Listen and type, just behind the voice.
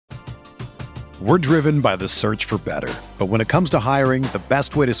We're driven by the search for better. But when it comes to hiring, the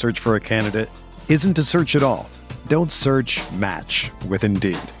best way to search for a candidate isn't to search at all. Don't search, match with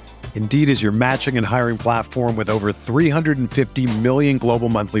Indeed. Indeed is your matching and hiring platform with over 350 million global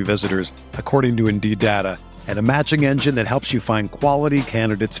monthly visitors, according to Indeed data, and a matching engine that helps you find quality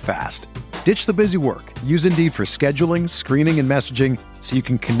candidates fast. Ditch the busy work. Use Indeed for scheduling, screening, and messaging so you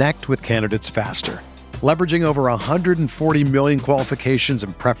can connect with candidates faster. Leveraging over 140 million qualifications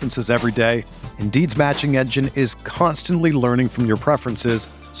and preferences every day, Indeed's matching engine is constantly learning from your preferences,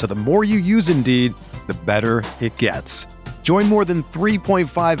 so the more you use Indeed, the better it gets. Join more than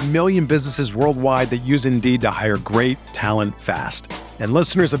 3.5 million businesses worldwide that use Indeed to hire great talent fast. And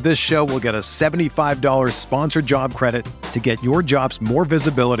listeners of this show will get a $75 sponsored job credit to get your jobs more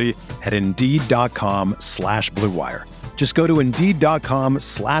visibility at Indeed.com/Blue Wire. Just go to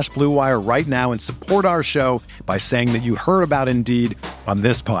Indeed.com/Blue Wire right now and support our show by saying that you heard about Indeed on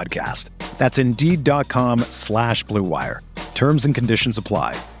this podcast. That's Indeed.com/Blue Wire. Terms and conditions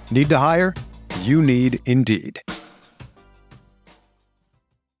apply. Need to hire? You need Indeed.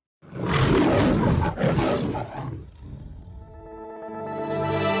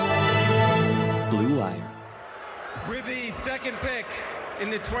 Blue Wire. With the second pick in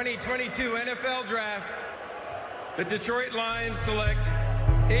the 2022 NFL Draft, the Detroit Lions select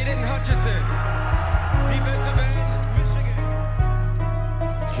Aiden Hutchinson, defensive end, Michigan.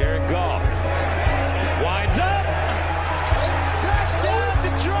 Jared Goff winds up. Touchdown,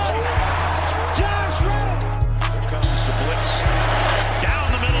 Detroit. Josh Reynolds. Here comes the blitz. Down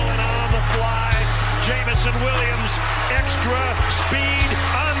the middle and on the fly. Jamison Williams, extra speed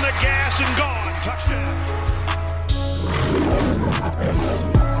on the gas and gone. Touchdown.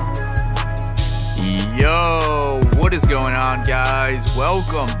 Yo, what is going on, guys?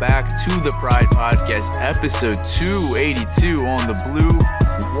 Welcome back to the Pride Podcast, episode 282 on the Blue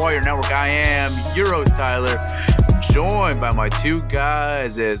Wire Network. I am your host, Tyler, joined by my two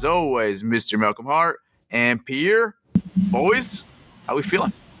guys, as always, Mr. Malcolm Hart and Pierre. Boys, how we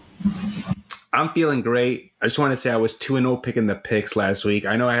feeling? I'm feeling great. I just want to say I was 2-0 picking the picks last week.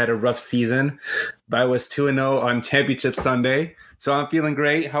 I know I had a rough season, but I was 2-0 on Championship Sunday. So I'm feeling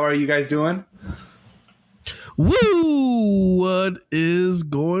great. How are you guys doing? Woo! What is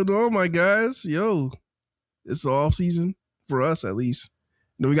going on, my guys? Yo, it's the off season for us, at least.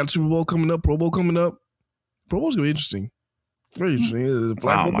 You know, we got Super Bowl coming up, Pro Bowl coming up. Pro Bowl's gonna be interesting. Very interesting. Is it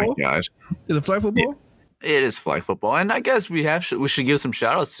flag football? My gosh. Is it flag football? It is flag football, and I guess we should give some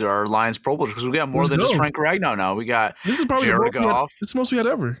shout outs to our Lions Pro Bowlers because we got more than just Frank Ragnow now. We got this is probably Jared Goff. It's the most we had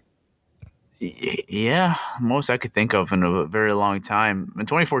ever. Yeah, most I could think of in a very long time. In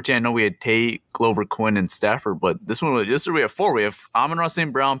 2014, I know we had Tate, Glover Quinn, and Stafford, but this we have four. We have Amon-Ra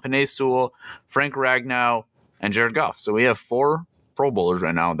St. Brown, Penei Sewell, Frank Ragnow, and Jared Goff. So we have four Pro Bowlers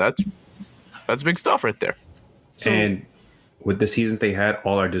right now. That's big stuff right there. So, and with the seasons they had,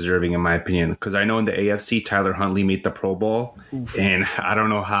 all are deserving, in my opinion. Because I know in the AFC, Tyler Huntley made the Pro Bowl, and I don't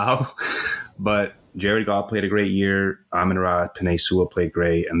know how, but Jared Goff played a great year. Amon-Ra, Penei Sewell played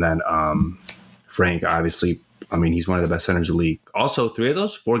great. And then Frank, obviously, I mean, he's one of the best centers in the league. Also, three of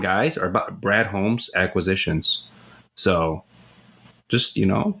those four guys are Brad Holmes acquisitions. So, just, you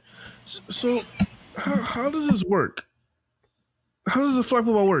know. So, how does this work? How does the flag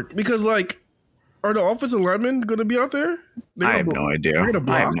football work? Because, like, are the offensive linemen going to be out there? I have no idea. They're going to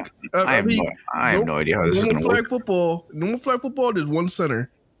block. I have no idea how this is going to work. Normal flag football, there's one center.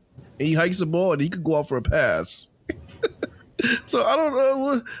 And he hikes the ball, and he could go out for a pass. So I don't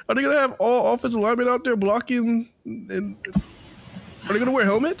know. Are they going to have all offensive linemen out there blocking? And are they going to wear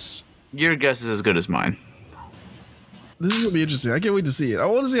helmets? Your guess is as good as mine. This is going to be interesting. I can't wait to see it. I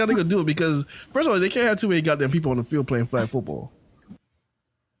want to see how they're going to do it because, first of all, they can't have too many goddamn people on the field playing flag football.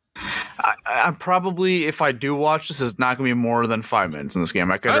 I probably, if I do watch this, it's not going to be more than 5 minutes in this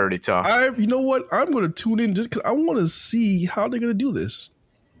game. I could already tell. You know what? I'm going to tune in just because I want to see how they're going to do this.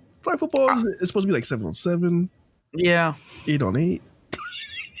 Flag football is supposed to be like 7-on-7. Yeah. 8-on-8.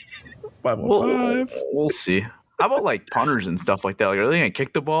 5-on-5. We'll see. How about like punters and stuff like that? Like, are they going to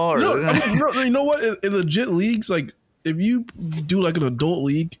kick the ball? Or you know what? In legit leagues, like if you do like an adult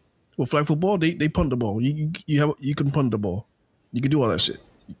league with flag football, they punt the ball. You can punt the ball. You can do all that shit.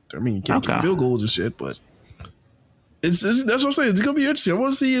 I mean, you can't kick field goals and shit, but it's that's what I'm saying. It's gonna be interesting. I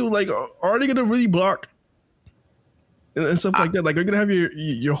want to see like, are they gonna really block and stuff like that? Like, are you gonna have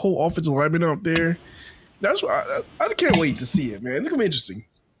your whole offensive lineman out there? That's what I can't wait to see it, man. It's gonna be interesting.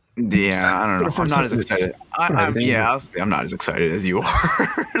 Yeah, I don't know. I'm not as excited. I'm not as excited as you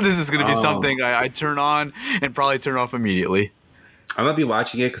are. This is gonna be something I turn on and probably turn off immediately. I'm gonna be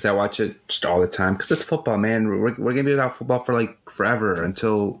watching it because I watch it just all the time because it's football, man. We're gonna be without football for like forever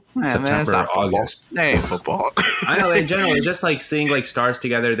until September or August. That ain't football. I know in general, it's just like seeing like stars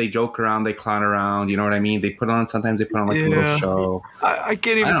together. They joke around, they clown around. You know what I mean? Sometimes they put on like a little show. I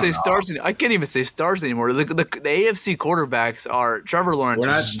can't even say stars. I can't even say stars anymore. The AFC quarterbacks are Trevor Lawrence.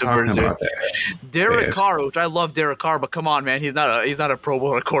 We're not talking about that. Derek Carr, which I love Derek Carr, but come on, man, he's not a Pro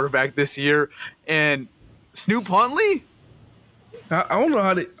Bowl quarterback this year. And Snoop Huntley. I don't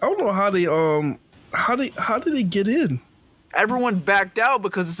know how did they get in? Everyone backed out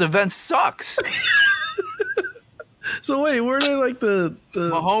because this event sucks. So wait, were they like the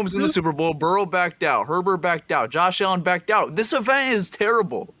Mahomes in the Super Bowl? Burrow backed out. Herbert backed out. Josh Allen backed out. This event is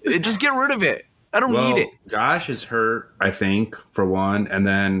terrible. Just get rid of it. I don't need it. Josh is hurt, I think, for one, and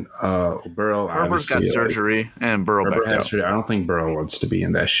then Burrow. Herbert's got surgery, and Burrow backed out. Surgery. I don't think Burrow wants to be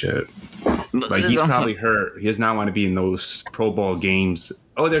in that shit. Like he's probably hurt. He does not want to be in those Pro Bowl games.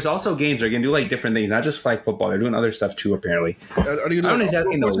 Oh, there's also games they're gonna do like different things, not just flag football. They're doing other stuff too, apparently. I don't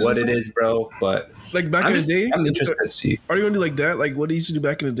exactly know what it is, bro. But like back in the day, I'm interested to see. Are you gonna do like that? Like what they used to do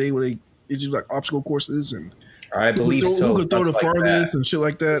back in the day, where they used to do like obstacle courses and I believe so. Who could throw the farthest and shit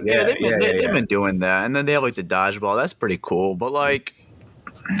like that? Yeah, they've been doing that, and then they have like the dodgeball. That's pretty cool, but like,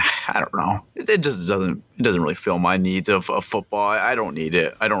 I don't know. It just doesn't really fill my needs of football. I don't need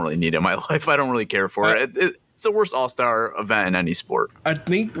it. I don't really need it in my life. I don't really care for it. It's the worst all-star event in any sport. I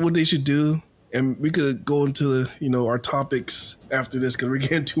think what they should do, and we could go into our topics after this because we're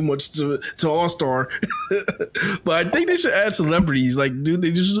getting too much to all-star. But I think they should add celebrities. Like, dude,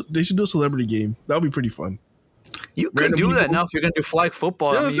 they should do a celebrity game. That would be pretty fun. You could do that now if you're gonna do flag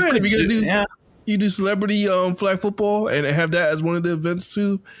football. Yeah, you do celebrity flag football and have that as one of the events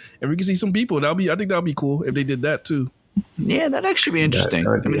too, and we can see some people. I think that'd be cool if they did that too. Yeah, that'd actually be interesting.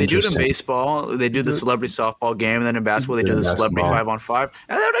 They do it in baseball. They do the celebrity softball game, and then in basketball they do the celebrity 5-on-5.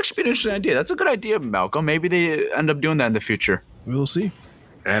 And that would actually be an interesting idea. That's a good idea, Malcolm. Maybe they end up doing that in the future. We'll see.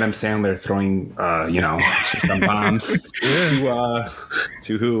 Adam Sandler throwing, some bombs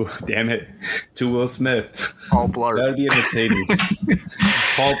to who? Damn it, to Will Smith. Paul Blart. That would be entertaining.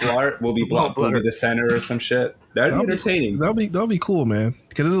 Paul Blart will be the center or some shit. That'd be entertaining. That'll be cool, man.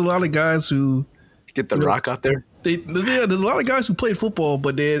 Because there's a lot of guys who get the Rock out there. There's a lot of guys who played football,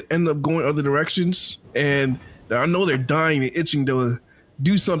 but they end up going other directions, and I know they're dying and itching to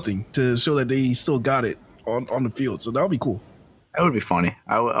do something to show that they still got it on the field. So that'll be cool. That would be funny.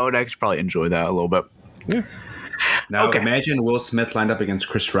 I would actually probably enjoy that a little bit. Yeah. Now imagine Will Smith lined up against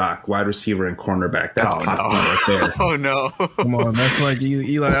Chris Rock, wide receiver and cornerback. That's popcorn right there. Oh no! Come on, that's like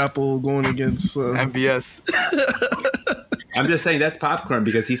Eli Apple going against MVS. I'm just saying that's popcorn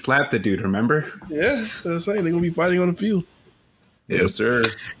because he slapped the dude. Remember? Yeah, I'm saying they're gonna be fighting on the field. Yes, sir.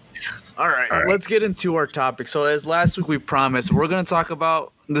 All right, let's get into our topic. So as last week we promised, we're going to talk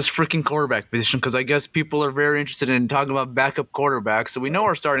about this freaking quarterback position because I guess people are very interested in talking about backup quarterbacks. So we know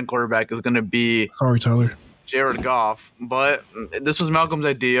our starting quarterback is going to be Tyler. Jared Goff, but this was Malcolm's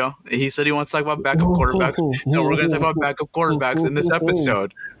idea. He said he wants to talk about backup quarterbacks, so we're going to talk about backup quarterbacks in this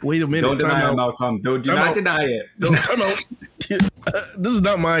episode. Wait a minute. Don't deny it, Malcolm. Do not deny it. Time out. This is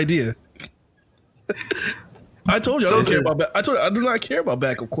not my idea. I told you I don't care about. I told you I do not care about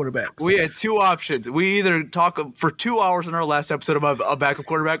backup quarterbacks. We had two options. We either talk for 2 hours in our last episode about a backup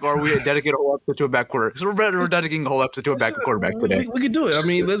quarterback, or we dedicate a whole episode to a backup quarterback. So we're dedicating a whole episode to a backup quarterback today. We could do it. I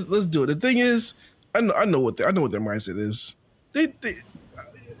mean, let's do it. The thing is, I know what their mindset is. They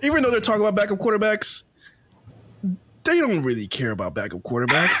even though they're talking about backup quarterbacks, they don't really care about backup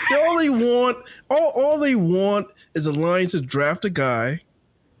quarterbacks. All they want is a Lions to draft a guy,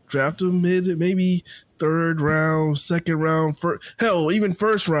 draft him maybe third round, second round, even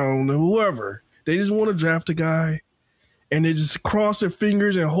first round, whoever. They just want to draft a guy, and they just cross their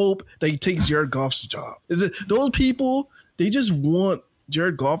fingers and hope that he takes Jared Goff's job. Those people, they just want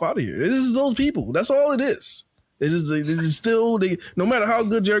Jared Goff out of here. This is those people. That's all it is. No matter how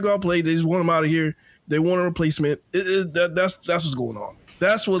good Jared Goff played, they just want him out of here. They want a replacement. That's what's going on.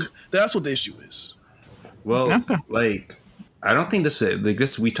 That's what the issue is. Well, I don't think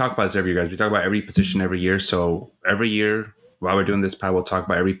this. We talk about this every year, guys. We talk about every position every year. So every year while we're doing this pod, we'll talk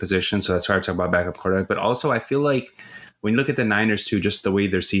about every position. So that's why I talk about backup quarterback. But also, I feel like when you look at the Niners too, just the way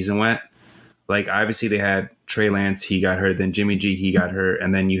their season went. Like obviously they had Trey Lance, he got hurt. Then Jimmy G, he got hurt,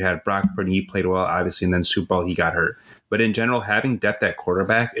 and then you had Brock Purdy, he played well, obviously, and then Super Bowl, he got hurt. But in general, having depth at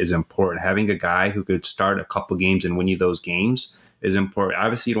quarterback is important. Having a guy who could start a couple games and win you those games is important.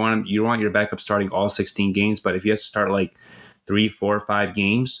 Obviously, you don't want your backup starting all 16 games, but if he has to start like 3, 4, 5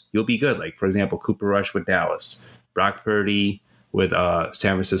 games, you'll be good. Like for example, Cooper Rush with Dallas, Brock Purdy with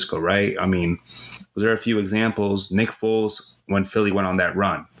San Francisco, right? I mean, there are a few examples. Nick Foles, when Philly went on that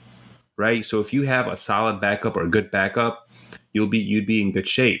run, right? So if you have a solid backup or a good backup, you'd be in good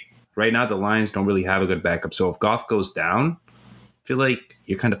shape. Right now, the Lions don't really have a good backup. So if Goff goes down, I feel like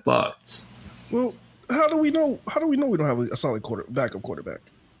you're kind of fucked. Well, how do we know? We don't have a solid backup quarterback?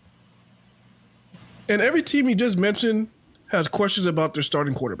 And every team you just mentioned has questions about their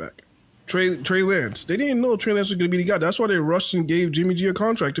starting quarterback. Trey Lance. They didn't know Trey Lance was going to be the guy. That's why they rushed and gave Jimmy G a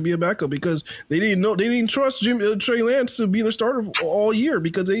contract to be a backup, because they didn't trust Trey Lance to be their starter all year,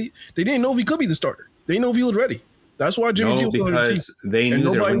 because they didn't know if he could be the starter. They didn't know if he was ready. That's why Jimmy G was on the team. They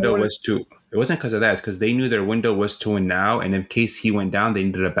knew their window was to. It wasn't because of that. It's because they knew their window was to win now, and in case he went down, they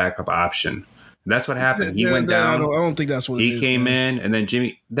needed a backup option. That's what happened. He went down. I don't think that's what it is. He came in, and then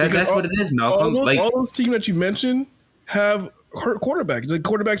Jimmy. That's what it is, Malcolm. All those teams that you mentioned have hurt quarterbacks. The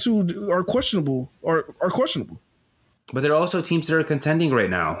quarterbacks who are questionable are questionable. But there are also teams that are contending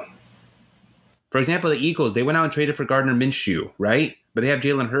right now. For example, the Eagles, they went out and traded for Gardner Minshew, right? But they have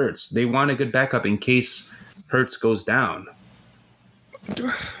Jalen Hurts. They want a good backup in case Hurts goes down.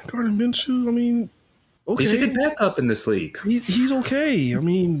 Gardner Minshew, I mean, okay. He's a good backup in this league. He's okay. I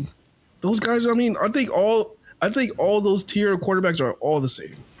mean, those guys, I mean, I think all those tier quarterbacks are all the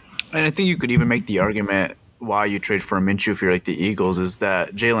same. And I think you could even make the argument why you trade for a Minshew if you're like the Eagles is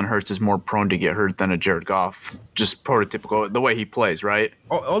that Jalen Hurts is more prone to get hurt than a Jared Goff. Just prototypical, the way he plays, right?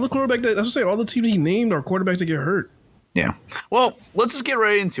 All the quarterbacks, that's what I'm saying, all the teams he named are quarterbacks that get hurt. Yeah. Well, let's just get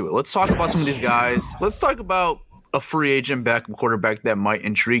right into it. Let's talk about some of these guys. Let's talk about a free agent backup quarterback that might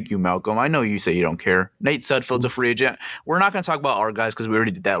intrigue you, Malcolm. I know you say you don't care. Nate Sudfeld's a free agent. We're not going to talk about our guys because we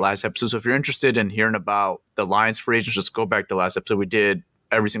already did that last episode. So if you're interested in hearing about the Lions free agents, just go back to last episode. We did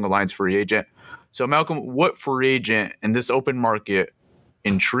every single Lions free agent. So, Malcolm, what free agent in this open market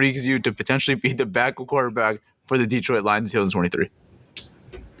intrigues you to potentially be the backup quarterback for the Detroit Lions in 2023?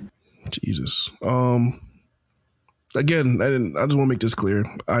 Jesus. Again, I just want to make this clear.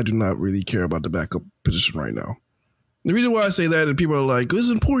 I do not really care about the backup position right now. The reason why I say that, and people are like, "It's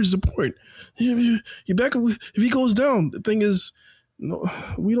important. It's important. Your backup, if he goes down." The thing is, no,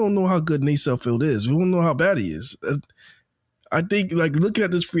 we don't know how good Nate Sudfeld is. We don't know how bad he is. I think, like, looking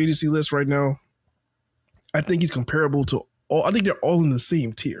at this free agency list right now, I think he's comparable to all. I think they're all in the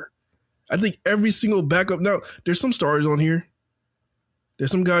same tier. I think every single backup. Now, there's some stars on here.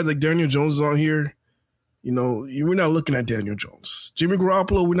 There's some guys like Daniel Jones is on here. You know, we're not looking at Daniel Jones. Jimmy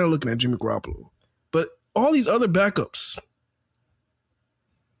Garoppolo, we're not looking at Jimmy Garoppolo. But all these other backups,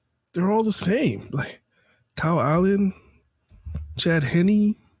 they're all the same. Like Kyle Allen, Chad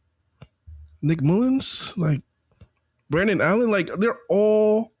Henne, Nick Mullins, like Brandon Allen, like they're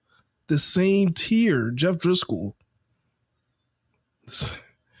all the same tier. Jeff Driscoll.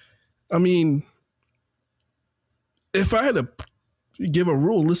 I mean, if I had to give a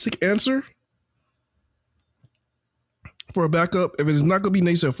realistic answer for a backup, if it's not going to be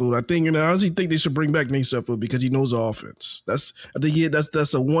Nate Sudfeld, I honestly think they should bring back Nate Sudfeld because he knows the offense. That's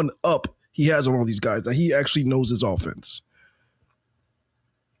a one up he has on all these guys, that he actually knows his offense.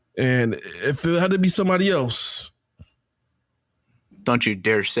 And if it had to be somebody else, don't you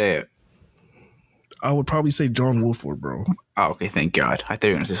dare say it. I would probably say John Wolford, bro. Oh, okay, thank God. I thought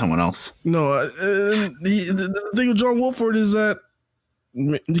you were going to say someone else. No, the thing with John Wolford is that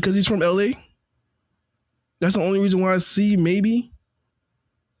because he's from LA, that's the only reason why I see maybe.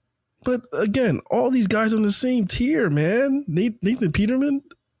 But again, all these guys are in the same tier, man. Nathan Peterman,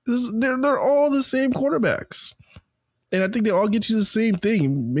 they're all the same quarterbacks. And I think they all get you the same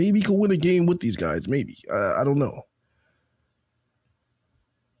thing. Maybe you can win a game with these guys. Maybe. I don't know.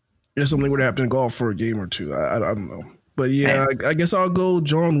 If something would happen in golf for a game or two. I don't know. But yeah, I guess I'll go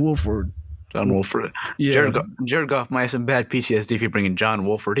John Wolford. John Wolford. Yeah. Jared Goff might have some bad PTSD if you're bringing John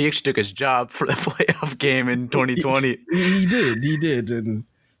Wolford. He actually took his job for the playoff game in 2020. He did. And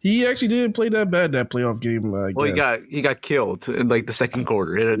he actually didn't play that bad, that playoff game. He got killed in like the second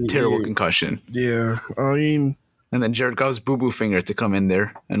quarter. He had a terrible concussion. Yeah. I mean, and then Jared Goff's boo-boo finger to come in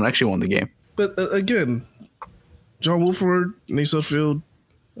there and actually won the game. But again, John Wolford, Nate Sudfeld,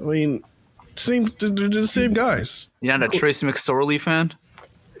 I mean, they're the same guys. You're not a Trace McSorley fan?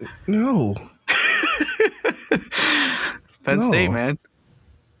 No. Penn State, man.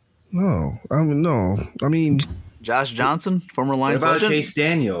 No. I mean, Josh Johnson, former Lions legend. What about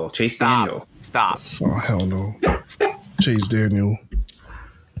Chase Daniel? Stop. Oh, hell no. Chase Daniel.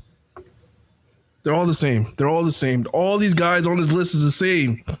 They're all the same. All these guys on this list is the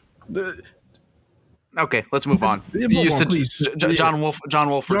same. Okay, let's move on. Please. John Wolford. John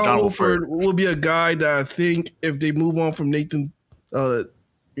Wolford will be a guy that I think if they move on from Nate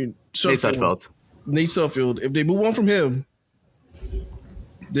Sudfeld, if they move on from him,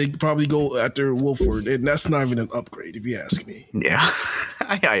 they probably go after Wolford, and that's not even an upgrade, if you ask me. Yeah,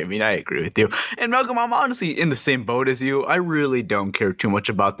 I mean, I agree with you. And Malcolm, I'm honestly in the same boat as you. I really don't care too much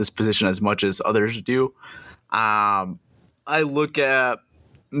about this position as much as others do. I look at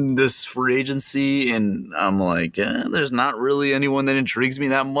this free agency, and I'm like, there's not really anyone that intrigues me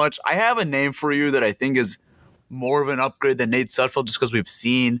that much. I have a name for you that I think is more of an upgrade than Nate Sudfeld, just because we've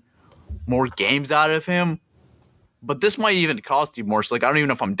seen more games out of him. But this might even cost you more. So, like, I don't even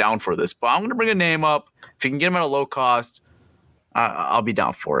know if I'm down for this. But I'm going to bring a name up. If you can get him at a low cost, I'll be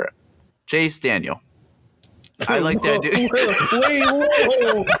down for it. Chase Daniel. I like that dude. Wait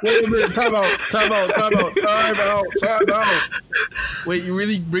a minute. Time out. Wait, you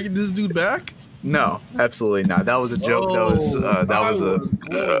really bringing this dude back? No, absolutely not. That was a joke. Going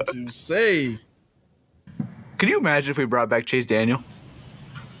to say. Can you imagine if we brought back Chase Daniel?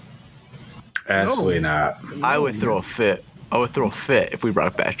 Absolutely not. I would throw a fit. If we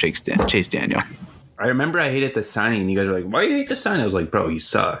brought back Chase Daniel. I remember I hated the signing, and you guys were like, why do you hate the signing? I was like, bro, he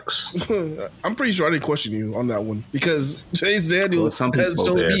sucks. I'm pretty sure I didn't question you on that one because Chase Daniel has shown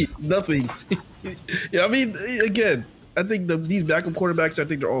me nothing. Yeah, I mean, again, I think these backup quarterbacks, I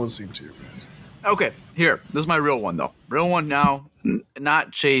think they're all the same too. Okay, here. This is my real one, though. Real one now,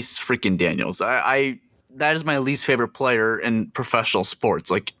 not Chase freaking Daniels. That is my least favorite player in professional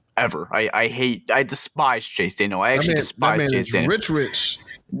sports, like, ever. I despise Chase Daniel. I actually despise Chase Daniel. Rich.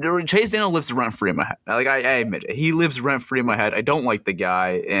 Chase Daniel lives rent-free in my head. Like, I admit it. He lives rent-free in my head. I don't like the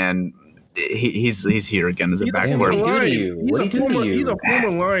guy, and he's here again as a back quarterback. He's a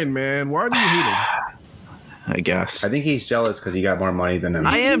former Lion, man. Why do you hate him? I guess. I think he's jealous because he got more money than him.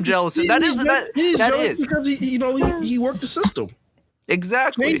 I am jealous. He's jealous because he worked the system.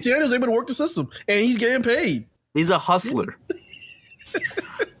 Exactly. Chase Daniel's able to work the system, and he's getting paid. He's a hustler.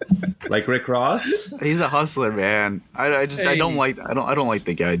 Like Rick Ross? He's a hustler, man. I don't like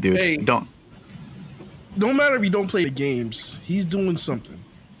the guy, dude. Hey, don't. No matter if you don't play the games, he's doing something.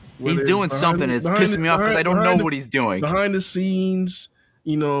 He's doing something. It's pissing me off because I don't know what he's doing. Behind the scenes,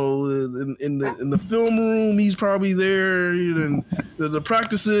 in the film room, he's probably there. And the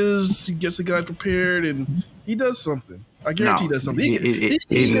practices, he gets the guy prepared, and he does something. I guarantee he does something. He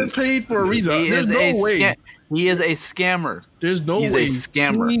gets paid for a reason. There's no way. He is a scammer. There's no way. He's a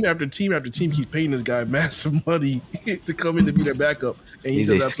scammer. Team after team after team keeps paying this guy massive money to come in to be their backup, and he's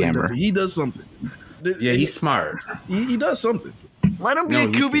a scammer. Nothing. He does something. Yeah, he's smart. He does something. Let him be a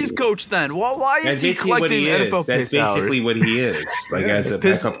QB's coach then. Why is he collecting NFL pay salaries? That's basically what he is. Like, as a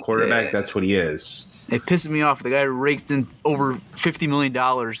backup quarterback, that's what he is. It pisses me off. The guy raked in over $50 million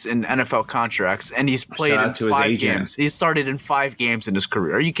in NFL contracts, and he's played in 5 games. He started in 5 games in his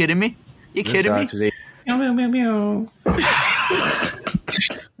career. Are you kidding me?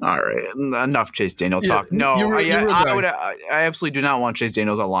 All right, enough Chase Daniel talk. Yeah, no, I absolutely do not want Chase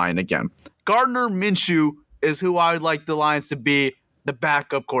Daniels on line again. Gardner Minshew is who I would like the Lions to be the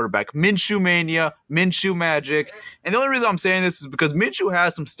backup quarterback. Minshew mania, Minshew magic. And the only reason I'm saying this is because Minshew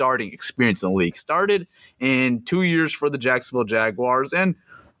has some starting experience in the league. Started in 2 years for the Jacksonville Jaguars and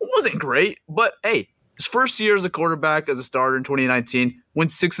wasn't great, but hey, his first year as a quarterback as a starter in 2019,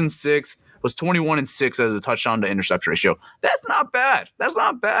 went 6-6. Was 21-6 as a touchdown to interception ratio. That's not bad.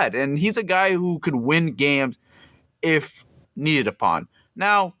 And he's a guy who could win games if needed upon.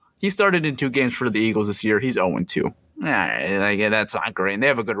 Now, he started in 2 games for the Eagles this year. He's 0-2. That's not great. And they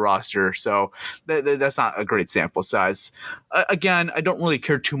have a good roster, so that's not a great sample size. Again, I don't really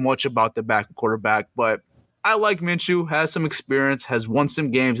care too much about the backup quarterback, but I like Minshew, has some experience, has won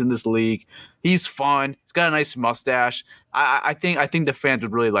some games in this league. He's fun. He's got a nice mustache. I think the fans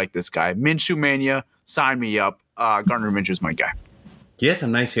would really like this guy. Minshew mania, sign me up. Gardner Minshew's my guy. He has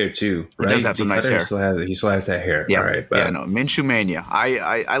some nice hair too, right? He does have some nice hair. He still has that hair. Yeah, all right, Minshew mania.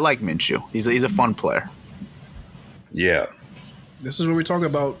 I like Minshew. He's a fun player. Yeah. This is what we're talking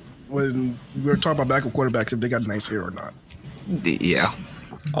about when we're talking about backup quarterbacks, if they got nice hair or not. Yeah.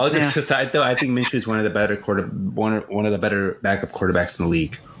 All jokes aside, though, I think Minshew is one of the better one of the better backup quarterbacks in the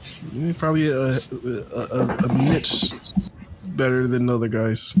league. Probably a niche better than other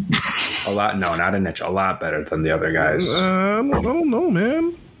guys. A lot, no, not a niche. A lot better than the other guys. I don't know,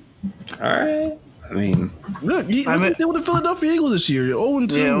 man. All right. I mean, look what they did with the Philadelphia Eagles this year.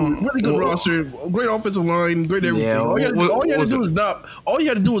 0-2, really good roster, great offensive line, great everything. Yeah, all you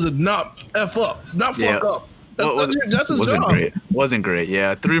had to do was not f up, not fuck up. That's his job. Wasn't great.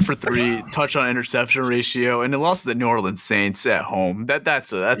 Yeah, 3 for 3, touchdown interception ratio, and they lost to the New Orleans Saints at home.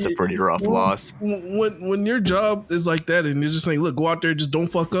 That's a pretty rough loss. When your job is like that, and you're just saying, look, go out there, just don't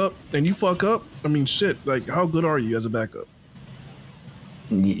fuck up, and you fuck up. I mean, shit. Like, how good are you as a backup?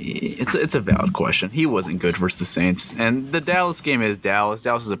 It's a valid question. He wasn't good versus the Saints. And the Dallas game is Dallas.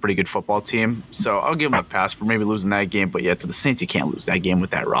 Dallas is a pretty good football team. So I'll give him a pass for maybe losing that game. But yeah, to the Saints, you can't lose that game with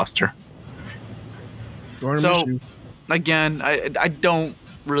that roster. So, again, I don't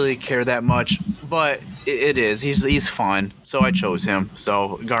really care that much. But it is. He's fun. So I chose him.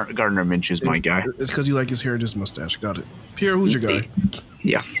 So Gardner Minshew's my guy. It's because you like his hair and his mustache. Got it. Pierre, who's your guy?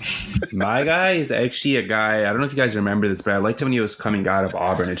 Yeah. My guy is actually a guy, I don't know if you guys remember this, but I liked him when he was coming out of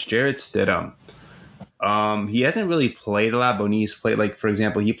Auburn. It's Jarrett Stidham. He hasn't really played a lot, but when he's played, like, for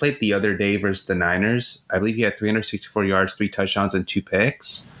example, he played the other day versus the Niners. I believe he had 364 yards, 3 touchdowns, and 2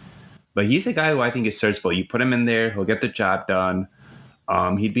 picks. But he's a guy who I think is serviceable. You put him in there, he'll get the job done.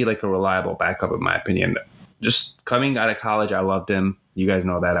 He'd be like a reliable backup, in my opinion. Just coming out of college, I loved him. You guys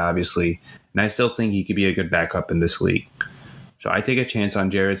know that, obviously. And I still think he could be a good backup in this league. So I take a chance on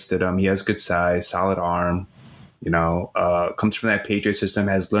Jarrett Stidham. He has good size, solid arm, comes from that Patriot system,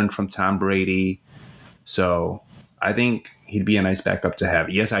 has learned from Tom Brady. So I think he'd be a nice backup to have.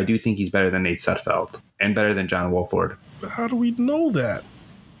 Yes, I do think he's better than Nate Sudfeld and better than John Wolford. How do we know that?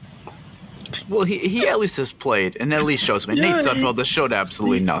 Well, he at least has played and at least shows me. Yeah, Nate Sudfeld has showed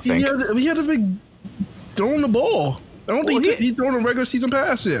absolutely nothing. He had a big throwing the ball. I don't think he's thrown a regular season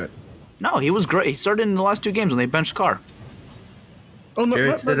pass yet. No, he was great. He started in the last 2 games when they benched Carr. Oh, not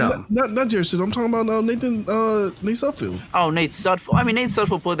Jarrett Stidham. I'm talking about Nate Sudfeld. Oh, Nate Sudfeld. I mean, Nate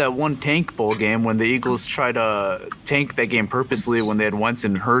Sudfeld played that one tank bowl game when the Eagles tried to tank that game purposely when they had Wentz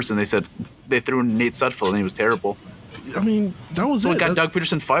and Hurst, and they said they threw in Nate Sudfeld, and he was terrible. I mean, that was it. Got Doug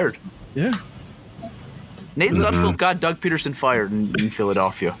Peterson fired. Yeah. Nate Sudfeld got Doug Peterson fired in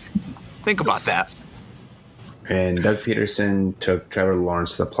Philadelphia. Think about that. And Doug Peterson took Trevor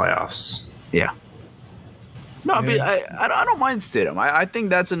Lawrence to the playoffs. Yeah. No, I don't mind Stidham. I think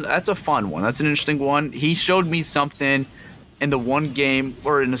that's a fun one. That's an interesting one. He showed me something in the one game,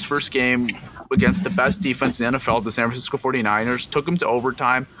 or in his first game against the best defense in the NFL, the San Francisco 49ers, took him to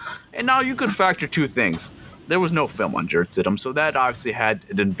overtime. And now you could factor 2 things. There was no film on Jarrett Stidham, so that obviously had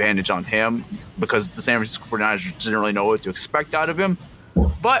an advantage on him because the San Francisco 49ers didn't really know what to expect out of him.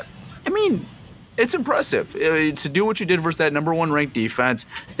 But, I mean, it's impressive to do what you did versus that number 1 ranked defense,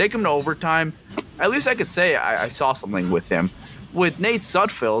 take him to overtime. At least I could say I saw something with him. With Nate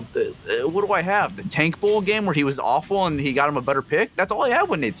Sudfeld, what do I have? The Tank Bowl game where he was awful and he got him a better pick? That's all I have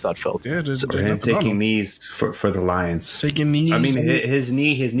with Nate Sudfeld. Yeah, taking knees for the Lions. Taking knees. I mean, his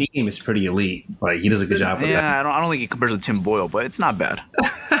knee game is pretty elite. Like, he does a good job with that. Yeah, I don't think he compares to Tim Boyle, but it's not bad.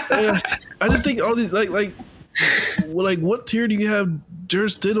 I just think all these like what tier do you have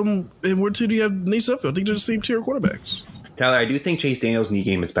Jarrett Stidham and what tier do you have Nate Sudfeld? I think they're the same tier quarterbacks. Tyler, I do think Chase Daniel's knee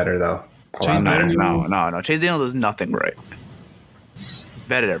game is better though. No. Chase Daniel does nothing right. He's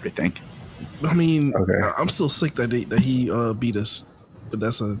bad at everything. I mean, I'm still sick that he beat us, but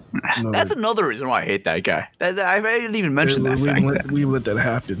that's another reason why I hate that guy. I didn't even mention that fact. We let that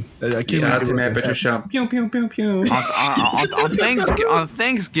happen. I can't Shout out to Matt Patricia. Pew pew pew pew. On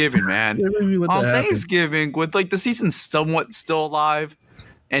Thanksgiving, man. On Thanksgiving, with like the season somewhat still alive.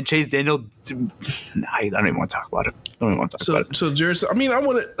 And Chase Daniel, I don't even want to talk about it. So Jarrett, I mean, I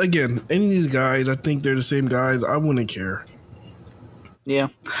want to, again, any of these guys, I think they're the same guys. I wouldn't care. Yeah.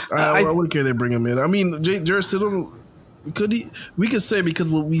 I wouldn't care they bring him in. I mean, Jarrett Stidham, we could say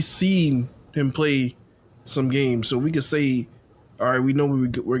because we've seen him play some games, so we could say, all right, we know we're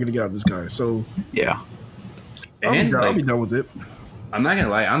going to get out this guy. So, yeah. I'll be done with it. I'm not gonna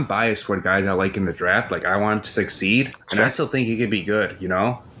lie, I'm biased toward guys I like in the draft. Like, I want him to succeed, and I still think he could be good,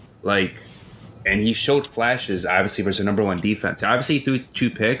 Like, and he showed flashes, obviously, versus the number 1 defense. Obviously, he threw 2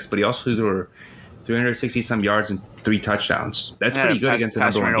 picks, but he also threw 360-some yards and 3 touchdowns. That's pretty good against the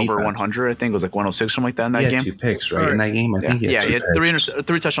number 1 defense. Over 100, I think. It was like 106, something like that in that game. 2 picks, right? In that game, I think he had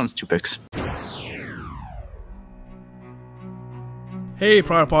 3 touchdowns, 2 picks. Hey,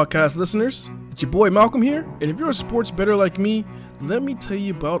 Pride Podcast listeners. It's your boy Malcolm here, and if you're a sports bettor like me, let me tell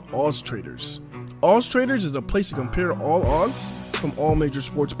you about Odds Traders. Odds Traders is a place to compare all odds from all major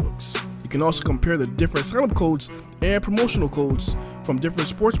sports books. You can also compare the different sign-up codes and promotional codes from different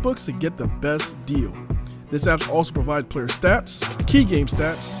sports books to get the best deal. This app also provides player stats, key game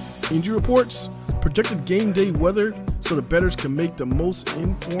stats, injury reports, projected game day weather, so the bettors can make the most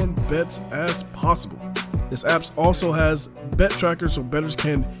informed bets as possible. This app also has bet trackers so bettors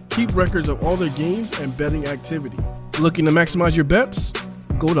can keep records of all their games and betting activity. Looking to maximize your bets?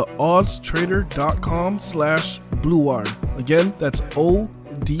 Go to oddstrader.com/bluewire. Again, that's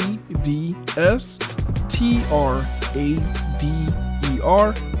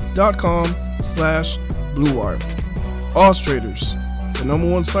oddstrader.com/bluewire. Odds Traders, the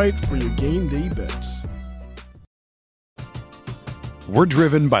 #1 site for your game day bets. We're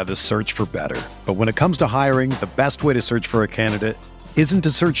driven by the search for better. But when it comes to hiring, the best way to search for a candidate isn't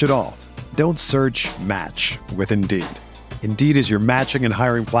to search at all. Don't search, match with Indeed. Indeed is your matching and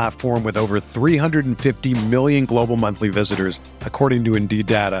hiring platform with over 350 million global monthly visitors, according to Indeed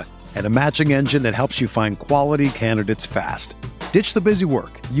data, and a matching engine that helps you find quality candidates fast. Ditch the busy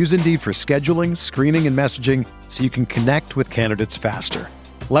work. Use Indeed for scheduling, screening, and messaging so you can connect with candidates faster.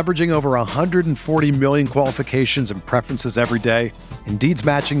 Leveraging over 140 million qualifications and preferences every day, Indeed's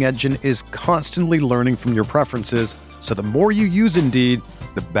matching engine is constantly learning from your preferences, so the more you use Indeed,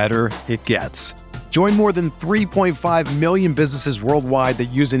 the better it gets. Join more than 3.5 million businesses worldwide that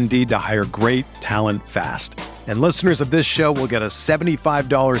use Indeed to hire great talent fast. And listeners of this show will get a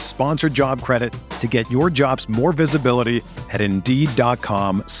 $75 sponsored job credit to get your jobs more visibility at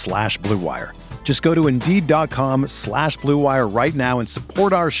Indeed.com/Blue Wire. Just go to Indeed.com/Blue Wire right now and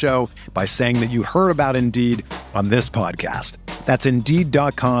support our show by saying that you heard about Indeed on this podcast. That's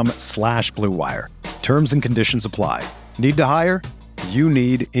Indeed.com/Blue Wire. Terms and conditions apply. Need to hire? You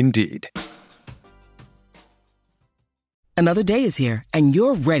need Indeed. Another day is here, and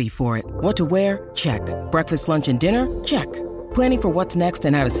you're ready for it. What to wear? Check. Breakfast, lunch, and dinner? Check. Planning for what's next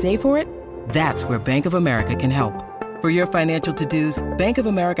and how to save for it? That's where Bank of America can help. For your financial to-dos, Bank of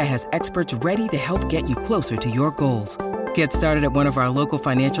America has experts ready to help get you closer to your goals. Get started at one of our local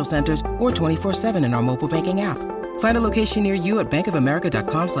financial centers or 24/7 in our mobile banking app. Find a location near you at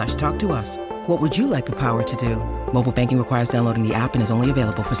bankofamerica.com/talktous. What would you like the power to do? Mobile banking requires downloading the app and is only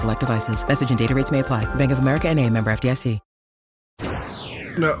available for select devices. Message and data rates may apply. Bank of America NA, member FDIC.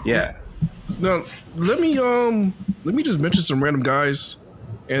 Now, let me just mention some random guys,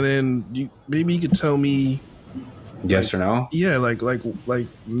 and then maybe you could tell me yes or no. Yeah, like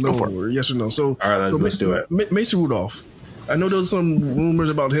no or yes or no. So all right, let's do it. Mason Rudolph. I know there was some rumors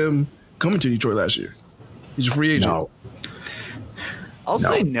about him coming to Detroit last year. He's a free agent. No. I'll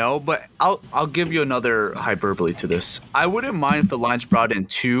say no, but I'll give you another hyperbole to this. I wouldn't mind if the Lions brought in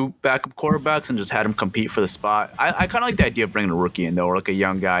 2 backup quarterbacks and just had them compete for the spot. I kind of like the idea of bringing a rookie in, though, or like a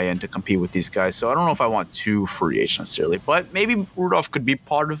young guy in to compete with these guys. So I don't know if I want 2 free agents necessarily, but maybe Rudolph could be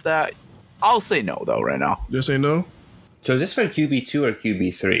part of that. I'll say no, though, right now. You're saying no? So is this for QB2 or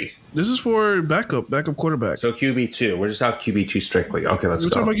QB3? This is for backup quarterback. So QB2. We're just out QB2 strictly. Okay, let's go.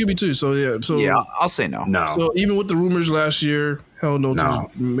 We're talking about QB2. So yeah, I'll say no. No. So even with the rumors last year, hell no to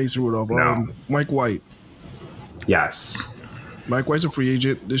Mason Rudolph. No. Mike White. Yes. Mike White's a free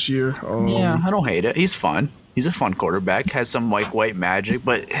agent this year. Yeah, I don't hate it. He's fun. He's a fun quarterback. Has some Mike White magic,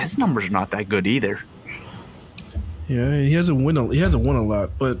 but his numbers are not that good either. Yeah, he hasn't won a lot,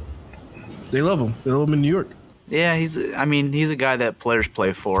 but they love him. They love him in New York. Yeah, he's a guy that players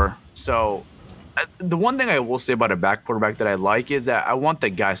play for. So the one thing I will say about a back quarterback that I like is that I want the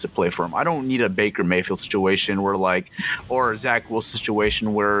guys to play for him. I don't need a Baker Mayfield situation or a Zach Wilson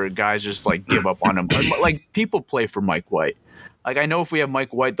situation where guys just like give up on him. Like people play for Mike White. Like I know if we have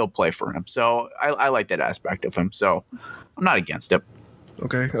Mike White, they'll play for him. So I like that aspect of him. So I'm not against it.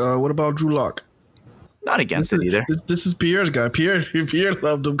 Okay. What about Drew Lock? Not against it either. This is Pierre's guy. Pierre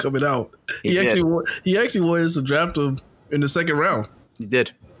loved him coming out. He actually wanted us to draft him in the second round. He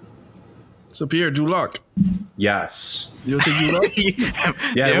did. So Pierre, Drew Lock. Yes. You'll take Drew Lock?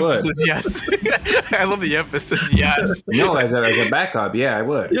 Yeah, I would. Emphasis, yes. I love the emphasis. Yes. No, as a backup, yeah, I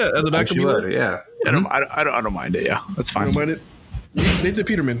would. Yeah, as a backup, you would. Yeah. I don't mind it. Yeah, that's fine. You don't mind it? Nathan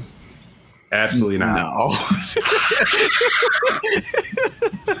Peterman. Absolutely not. No.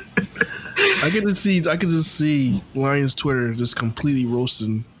 I could just see Lions Twitter just completely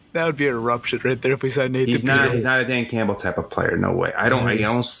roasting. That would be an eruption right there if we said Nathan Peterman. He's not a Dan Campbell type of player. No way. I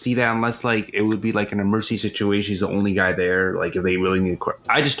don't see that unless like it would be like in a mercy situation. He's the only guy there. Like if they really need a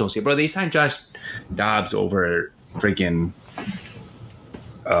I just don't see it. Bro, they signed Josh Dobbs over freaking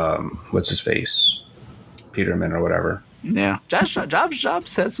what's his face? Peterman or whatever. Yeah. Josh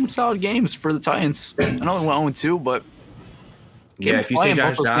Dobbs had some solid games for the Titans. I know he went 0-2, but yeah, if you say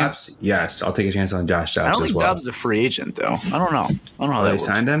Josh Dobbs, yes, I'll take a chance on Josh Dobbs. I don't think as well. Dobbs is a free agent though. I don't know how that they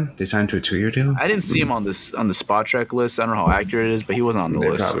signed him. They signed to a 2-year deal. I didn't see him on the Spot Track list. I don't know how accurate it is, but he wasn't on the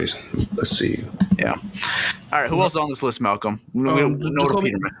list. Probably. Let's see. Yeah. All right. Who else is on this list, Malcolm?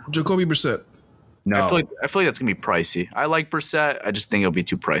 Jacoby Brissett. No, I feel like that's gonna be pricey. I like Brissett. I just think it'll be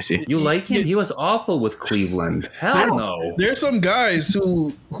too pricey. You like him? He was awful with Cleveland. Hell no. There's some guys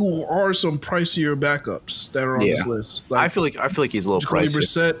who are some pricier backups that are on this list. Like, I feel like he's a little Jacoby pricey.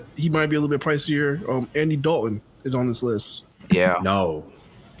 Brissett, he might be a little bit pricier. Andy Dalton is on this list. Yeah. No.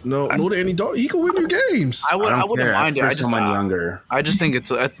 No to Andy Dalton. He can win you games. I wouldn't mind it. I just someone younger. I think it's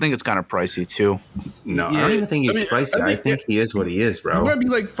kind of pricey too. No, I don't even think he's pricey. I think he is what he is, bro. He might be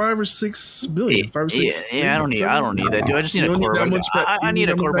like 5 or 6 million. 5 or 6. Yeah, I don't need that, dude. I just need a quarterback. I need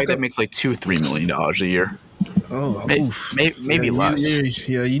a quarterback that makes like $2-3 million a year. Oh, maybe less.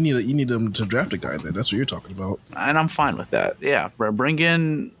 Yeah, you need them to draft a guy. Then that's what you're talking about. And I'm fine with that. Yeah, bring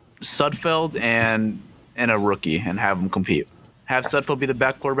in Sudfeld and a rookie and have them compete. Have Sudfeld be the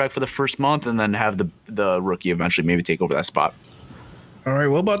back quarterback for the first month, and then have the rookie eventually maybe take over that spot. All right.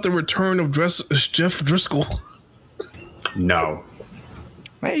 What about the return of Jeff Driscoll? No.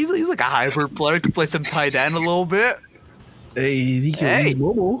 Man, he's like a hybrid player. Could play some tight end a little bit. Hey, he's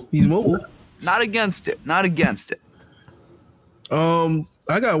mobile. He's mobile. Not against it. I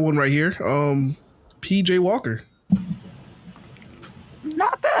got one right here. PJ Walker.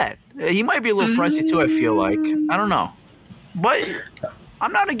 Not bad. He might be a little pricey too, I feel like. I don't know. But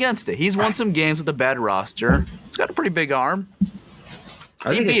I'm not against it. He's won some games with a bad roster. He's got a pretty big arm.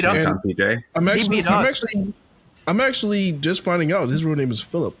 He beat us on PJ. I'm actually just finding out his real name is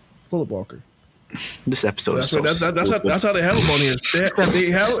Philip Walker. This episode is so that's how they have him on here.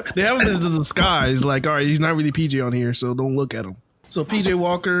 They have him in the disguise. Like, all right, he's not really PJ on here, so don't look at him. So PJ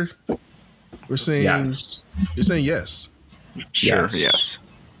Walker, we're saying yes. You're saying yes. Sure, yes.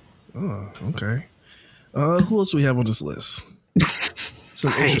 Oh, okay. Who else do we have on this list?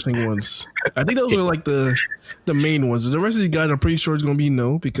 Some interesting ones. I think those are like the main ones. The rest of these guys, I'm pretty sure is going to be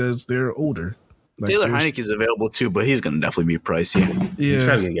no because they're older. Like Taylor Heinicke is available too, but he's going to definitely be pricey. Yeah, he's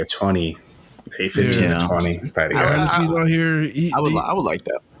probably going to get 20. 15 to 20. He's on here. I would like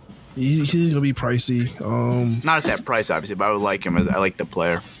that. He's going to be pricey. Not at that price, obviously, but I would like him as I like the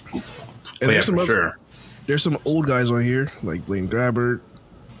player. And there's some old guys on here like Blaine Gabbert.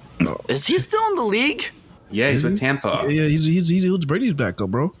 Is he still in the league? Yeah, he's with Tampa. Yeah, he's Brady's backup,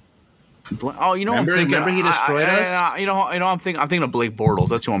 bro. Oh, you know, remember he destroyed us. You know, I'm thinking of Blake Bortles.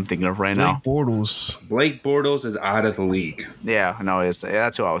 That's who I'm thinking of right now. Blake Bortles is out of the league. Yeah, no, it is. Yeah,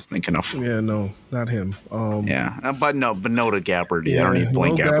 that's who I was thinking of. Yeah, no, not him. But no to Gabbert. Yeah, I don't need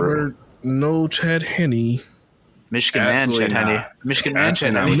Blaine Gabbert. No Chad Henne. Michigan man, Chad Henne. Michigan man,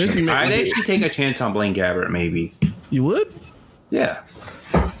 Chad Henne. I'd actually take a chance on Blaine Gabbert, maybe. You would? Yeah.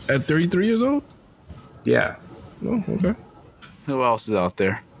 At 33 years old? Yeah. Oh, okay. Who else is out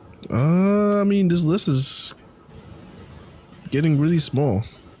there? I mean, this list is getting really small.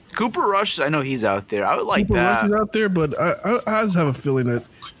 Cooper Rush, I know he's out there. I would like Cooper that. Rush is out there, but I just have a feeling that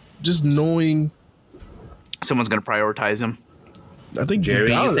just knowing someone's going to prioritize him. I think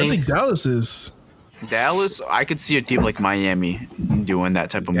Dallas is. Dallas, I could see a team like Miami doing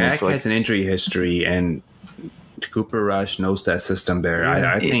that type of move. Dak has an injury history, and Cooper Rush knows that system there.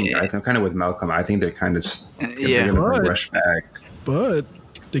 Yeah. I think I'm kind of with Malcolm. I think they're kind of going to rush back. But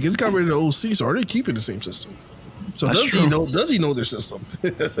they just got rid of the OC, so are they keeping the same system? So does he know their system?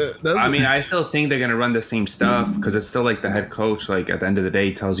 I mean, I still think they're going to run the same stuff because it's still like the head coach, like at the end of the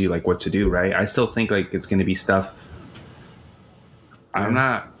day, tells you like what to do, right? I still think like it's going to be stuff.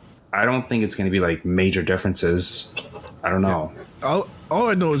 I don't think it's going to be like major differences. I don't know. All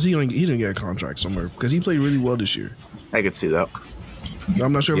I know is he didn't get a contract somewhere because he played really well this year. I could see that.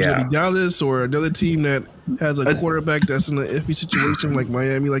 I'm not sure if it's going to be Dallas or another team that has a quarterback that's in an iffy situation like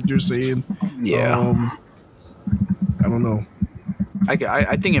Miami, like you're saying. Yeah. I don't know.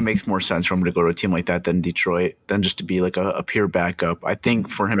 I think it makes more sense for him to go to a team like that than Detroit, than just to be like a pure backup. I think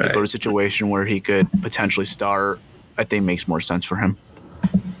for him to go to a situation where he could potentially start, I think makes more sense for him.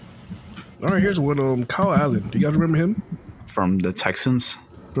 All right, here's one. Kyle Allen. Do you guys remember him? From the Texans?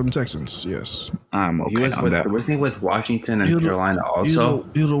 From the Texans, yes. I'm okay he was on that. Wasn't he with Washington and Carolina also?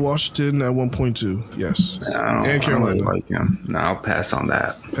 He was Washington at 1.2, yes. And Carolina. I don't like him. No, I'll pass on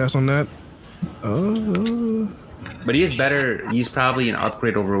that. Pass on that? But he is better. He's probably an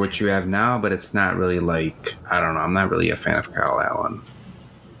upgrade over what you have now, but it's not really like, I don't know. I'm not really a fan of Kyle Allen.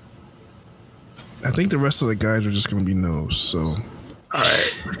 I think the rest of the guys are just going to be no's, so. All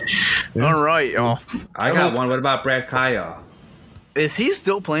right. Yeah. All right, y'all. I got one. What about Brad Kaya? Is he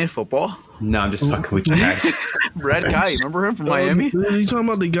still playing football? No, I'm just fucking with you guys. Brad Kaya, remember him from Miami? Are you talking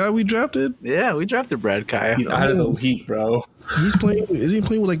about the guy we drafted? Yeah, we drafted Brad Kaya. He's out of the league, bro. He's playing. Is he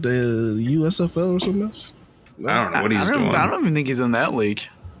playing with like the USFL or something else? I don't know what he's doing. I don't even think he's in that league.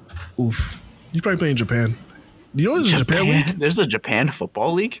 Oof. He's probably playing Japan. Do you know there's a Japan league? There's a Japan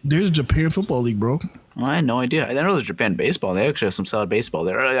football league? There's a Japan football league, bro. Well, I had no idea. I know there's Japan baseball. They actually have some solid baseball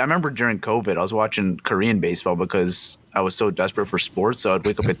there. I remember during COVID, I was watching Korean baseball because I was so desperate for sports. So I'd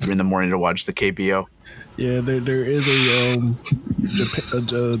wake up at 3 a.m. to watch the KBO. Yeah, there is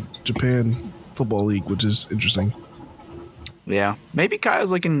a Japan football league, which is interesting. Yeah, maybe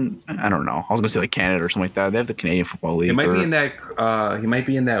Kyle's like in, I don't know. I was gonna say like Canada or something like that. They have the Canadian Football League. He might be in that. He might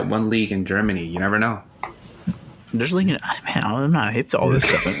be in that one league in Germany. You never know. There's a league in, man, I'm not hip to all this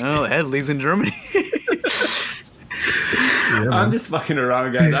stuff. Oh, they had leagues in Germany. I'm just fucking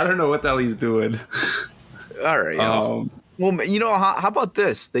around, guys. I don't know what the hell he's doing. All right. Well, how about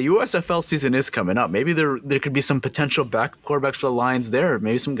this? The USFL season is coming up. Maybe there could be some potential quarterbacks for the Lions there.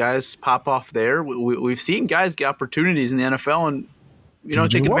 Maybe some guys pop off there. We've seen guys get opportunities in the NFL and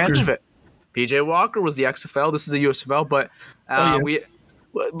take advantage of it. PJ Walker was the XFL. This is the USFL, but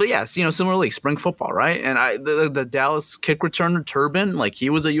yes, similar league, spring football, right? And the Dallas kick returner Turbin, like he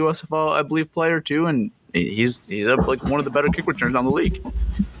was a USFL, I believe, player too, and he's like one of the better kick returners on the league.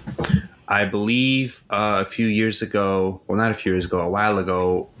 I believe a while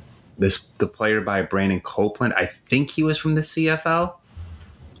ago, the player by Brandon Copeland, I think he was from the CFL.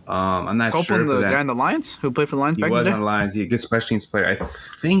 I'm not sure. Copeland, the guy in the Lions who played for the Lions back in the day? He was on the Lions. He's a good special teams player. I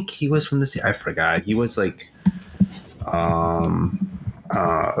think he was from the CFL. I forgot. He was like,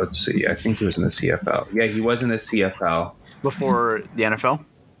 let's see. I think he was in the CFL. Yeah, he was in the CFL. Before the NFL?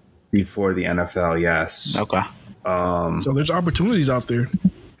 Before the NFL, yes. Okay. So there's opportunities out there.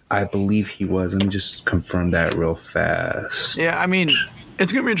 I believe he was. Let me just confirm that real fast. Yeah, I mean,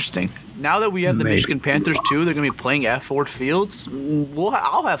 it's going to be interesting. Now that we have the Michigan Panthers, too, they're going to be playing at Ford Fields.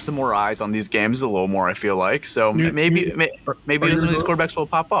 I'll have some more eyes on these games a little more, I feel like. So maybe some of these quarterbacks will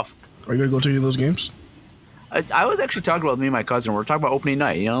pop off. Are you going to go to any of those games? I was actually talking about me and my cousin. We're talking about opening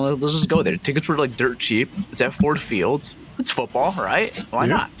night. Let's just go there. Tickets were like dirt cheap. It's at Ford Fields. It's football, right? Why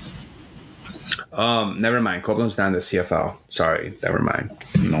not? Never mind. Copeland's down to CFL. Sorry, never mind.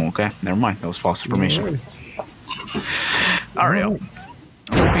 No, okay, never mind. That was false information. All right. I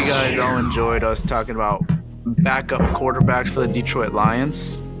hope you guys all enjoyed us talking about backup quarterbacks for the Detroit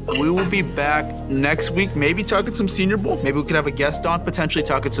Lions. We will be back next week, maybe talking some Senior Bowl. Maybe we could have a guest on, potentially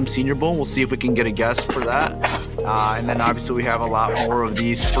talking some Senior Bowl. We'll see if we can get a guest for that. And then obviously we have a lot more of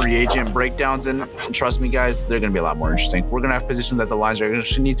these free agent breakdowns. And trust me, guys, they're going to be a lot more interesting. We're going to have positions that the Lions are going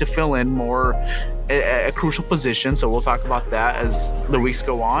to need to fill in more a crucial position. So we'll talk about that as the weeks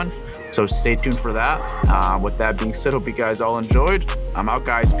go on. So stay tuned for that. With that being said, hope you guys all enjoyed. I'm out,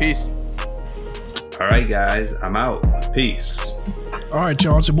 guys. Peace. All right, guys. I'm out. Peace. All right,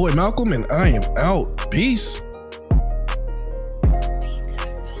 y'all. It's your boy Malcolm, and I am out. Peace.